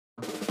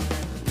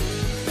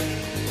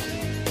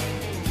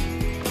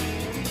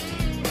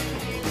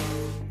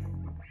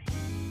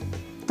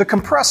The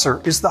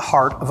compressor is the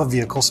heart of a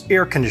vehicle's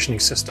air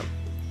conditioning system.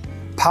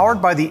 Powered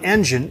by the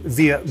engine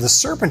via the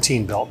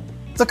serpentine belt,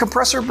 the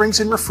compressor brings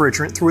in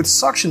refrigerant through its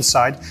suction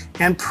side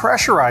and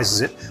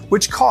pressurizes it,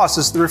 which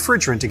causes the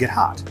refrigerant to get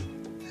hot.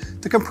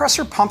 The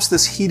compressor pumps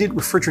this heated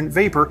refrigerant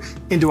vapor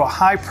into a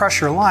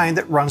high-pressure line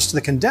that runs to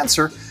the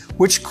condenser,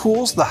 which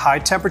cools the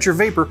high-temperature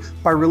vapor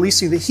by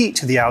releasing the heat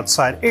to the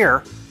outside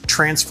air,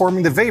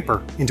 transforming the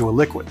vapor into a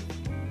liquid.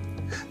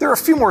 There are a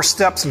few more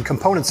steps and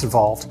components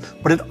involved,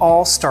 but it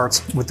all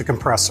starts with the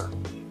compressor.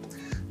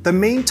 The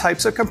main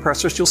types of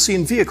compressors you'll see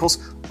in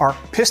vehicles are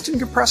piston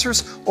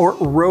compressors or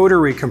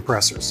rotary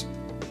compressors.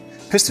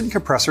 Piston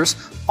compressors,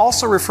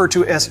 also referred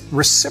to as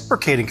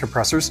reciprocating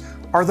compressors,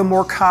 are the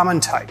more common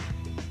type.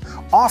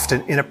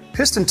 Often, in a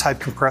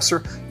piston-type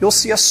compressor, you'll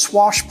see a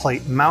swash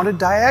plate mounted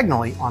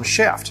diagonally on a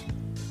shaft.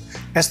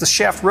 As the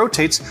shaft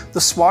rotates,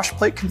 the swash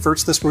plate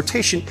converts this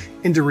rotation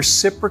into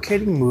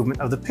reciprocating movement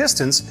of the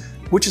pistons,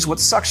 which is what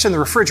sucks in the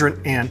refrigerant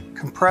and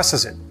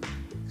compresses it.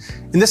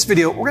 In this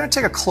video, we're going to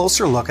take a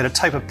closer look at a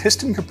type of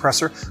piston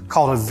compressor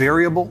called a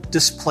variable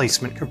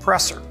displacement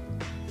compressor.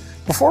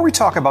 Before we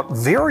talk about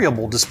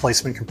variable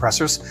displacement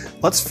compressors,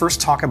 let's first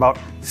talk about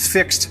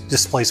fixed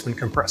displacement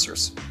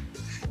compressors.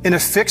 In a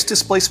fixed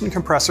displacement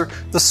compressor,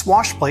 the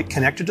swash plate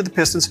connected to the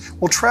pistons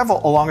will travel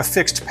along a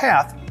fixed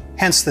path,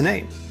 hence the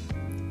name.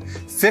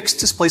 Fixed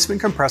displacement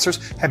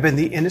compressors have been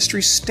the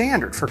industry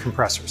standard for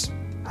compressors.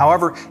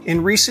 However,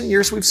 in recent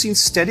years we've seen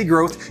steady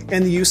growth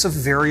in the use of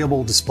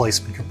variable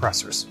displacement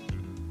compressors.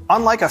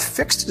 Unlike a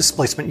fixed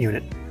displacement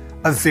unit,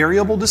 a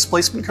variable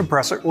displacement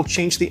compressor will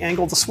change the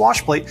angle of the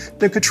swash plate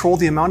to control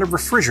the amount of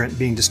refrigerant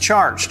being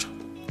discharged.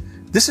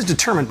 This is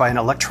determined by an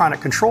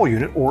electronic control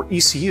unit, or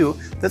ECU,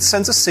 that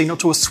sends a signal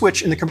to a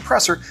switch in the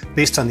compressor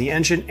based on the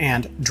engine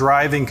and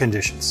driving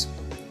conditions.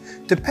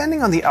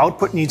 Depending on the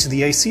output needs of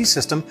the AC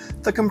system,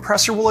 the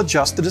compressor will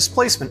adjust the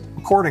displacement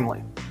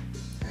accordingly.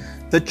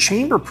 The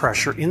chamber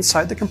pressure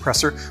inside the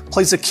compressor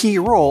plays a key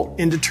role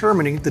in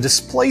determining the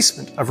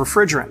displacement of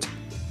refrigerant.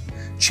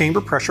 Chamber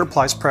pressure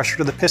applies pressure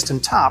to the piston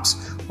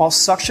tops, while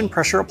suction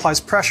pressure applies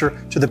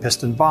pressure to the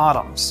piston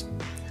bottoms.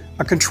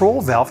 A control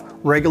valve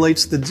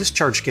regulates the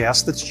discharge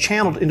gas that's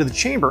channeled into the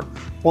chamber,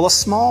 while a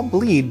small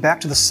bleed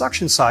back to the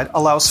suction side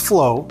allows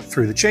flow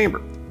through the chamber.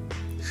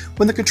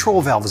 When the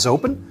control valve is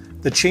open,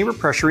 the chamber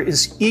pressure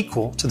is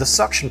equal to the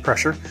suction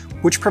pressure,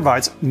 which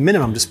provides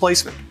minimum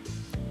displacement.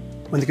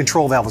 When the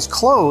control valve is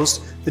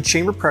closed, the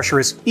chamber pressure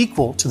is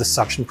equal to the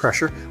suction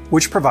pressure,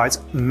 which provides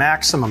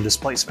maximum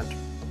displacement.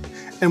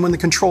 And when the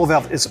control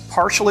valve is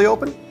partially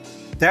open,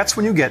 that's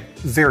when you get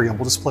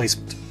variable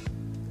displacement.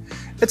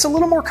 It's a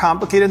little more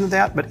complicated than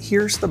that, but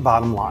here's the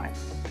bottom line.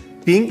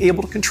 Being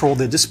able to control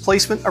the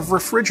displacement of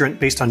refrigerant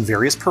based on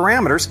various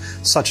parameters,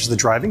 such as the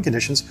driving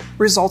conditions,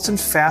 results in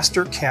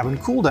faster cabin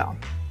cooldown,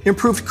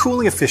 improved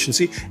cooling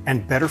efficiency,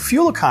 and better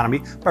fuel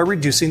economy by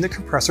reducing the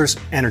compressor's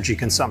energy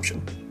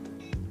consumption.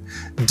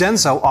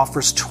 Denso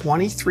offers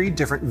 23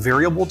 different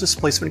variable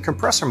displacement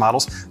compressor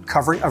models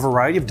covering a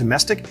variety of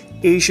domestic,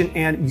 Asian,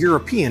 and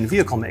European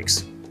vehicle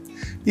makes.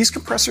 These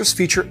compressors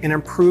feature an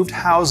improved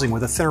housing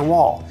with a thinner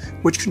wall,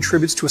 which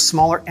contributes to a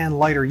smaller and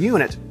lighter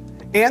unit,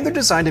 and they're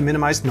designed to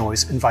minimize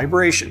noise and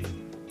vibration.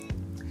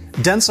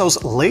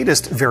 Denso's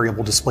latest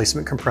variable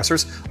displacement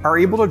compressors are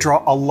able to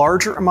draw a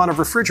larger amount of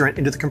refrigerant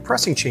into the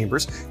compressing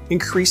chambers,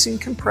 increasing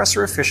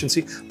compressor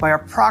efficiency by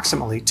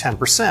approximately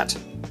 10%.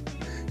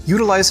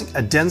 Utilizing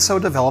a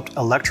Denso-developed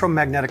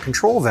electromagnetic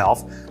control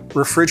valve,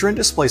 refrigerant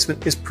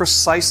displacement is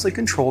precisely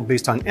controlled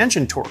based on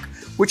engine torque,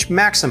 which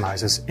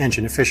maximizes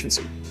engine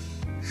efficiency.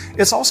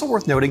 It's also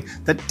worth noting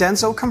that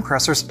Denso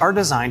compressors are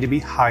designed to be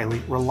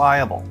highly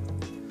reliable.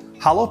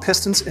 Hollow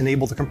pistons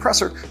enable the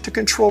compressor to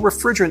control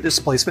refrigerant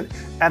displacement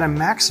at a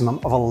maximum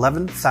of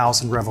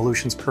 11,000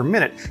 revolutions per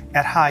minute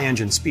at high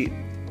engine speed.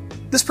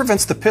 This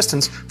prevents the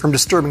pistons from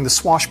disturbing the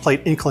swash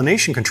plate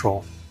inclination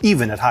control,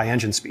 even at high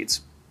engine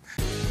speeds.